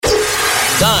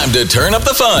Time to turn up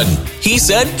the fun. He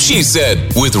Said, She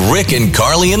Said with Rick and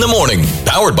Carly in the morning.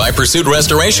 Powered by Pursuit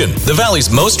Restoration, the Valley's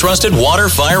most trusted water,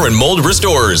 fire, and mold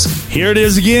restorers. Here it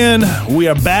is again. We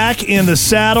are back in the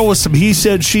saddle with some He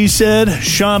Said, She Said.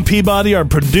 Sean Peabody, our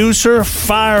producer,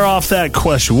 fire off that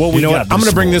question. What we got? I'm going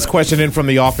to bring this question in from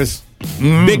the office.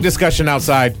 Big discussion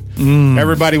outside.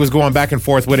 Everybody was going back and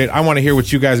forth with it. I want to hear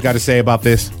what you guys got to say about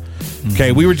this.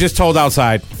 Okay, we were just told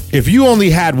outside, if you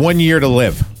only had 1 year to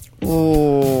live,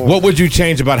 what would you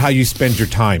change about how you spend your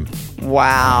time?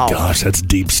 Wow. Gosh, that's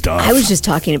deep stuff. I was just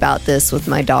talking about this with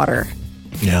my daughter.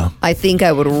 Yeah. I think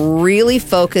I would really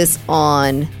focus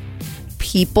on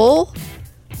people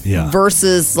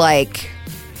versus like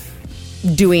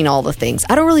doing all the things.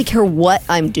 I don't really care what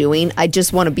I'm doing. I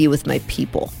just want to be with my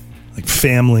people. Like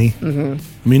family. I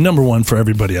mean, number one for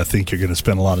everybody, I think you're going to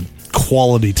spend a lot of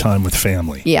quality time with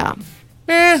family. Yeah.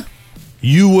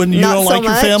 You wouldn't? You Not don't so like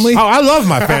your much. family? Oh, I love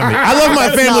my family. I love my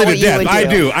That's family not to what you death. would I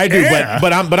do. do. Yeah.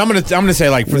 But I'm gonna say,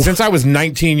 like, since I was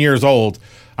 19 years old,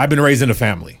 I've been raising a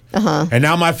family, and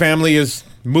now my family is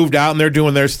moved out and they're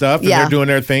doing their stuff and Yeah. they're doing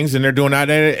their things and they're doing that.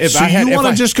 So you want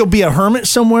to just go be a hermit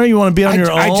somewhere? You want to be on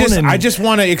your own? I just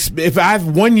want to. If I have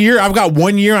 1 year, I've got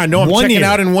 1 year. I know I'm checking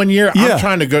out in 1 year. Yeah. I'm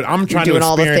trying to go. I'm trying to doing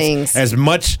all the experience things. as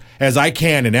much as I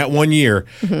can in that 1 year.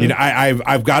 You know,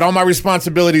 I've got all my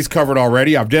responsibilities covered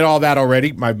already. I've did all that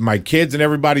already. My kids and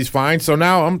everybody's fine. So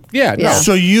now no.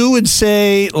 So you would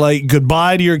say like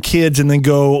goodbye to your kids and then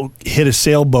go hit a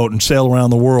sailboat and sail around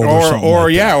the world, or something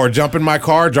like that. Or jump in my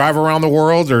car, drive around the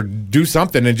world, or do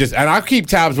something and I'll keep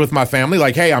tabs with my family.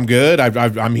 Like, hey, I'm good.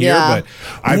 I'm here, Yeah. but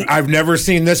I've never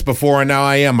seen this before, and now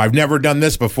I am. I've never done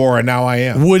this before, and now I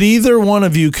am. Would either one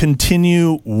of you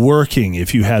continue working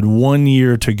if you had 1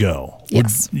 year to go?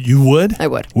 Yes. You would? I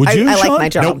would. Would you? I like Sean? my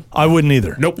job. Nope. I wouldn't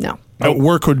either. Nope. No.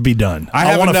 Work would be done. I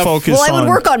have want to enough- focus Well, I would on-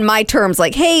 work on my terms.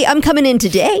 Like, hey, I'm coming in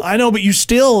today. I know, but you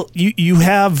still you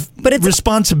have But it's-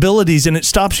 responsibilities, and it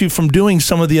stops you from doing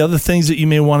some of the other things that you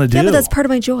may want to do. Yeah, but that's part of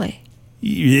my joy.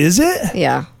 Is it?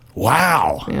 Yeah.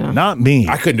 Wow. Yeah. Not me.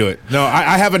 I couldn't do it. No,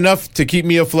 I have enough to keep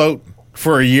me afloat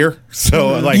for a year.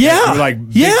 So like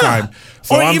big time.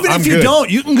 So or I'm even if good. you don't,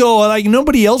 you can go like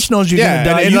nobody else knows you're going to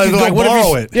die. and You can go what if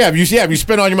borrow it. Yeah, if you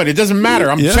spend all your money, it doesn't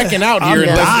matter. I'm checking out here I'm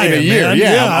in less than a dying, year. man.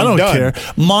 Yeah, I I'm don't done. care.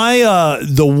 My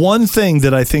the one thing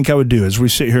that I think I would do as we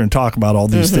sit here and talk about all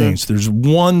these things, there's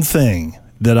one thing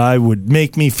that I would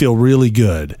make me feel really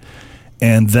good,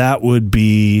 and that would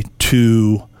be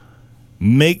to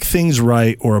make things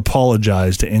right or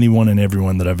apologize to anyone and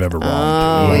everyone that I've ever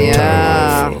wronged. Oh,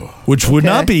 yeah. Which would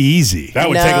not be easy. That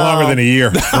would take longer than a year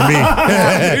for me.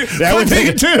 that would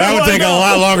take a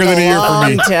lot longer than a year for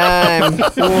me. Long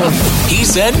time. He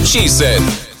Said, She Said.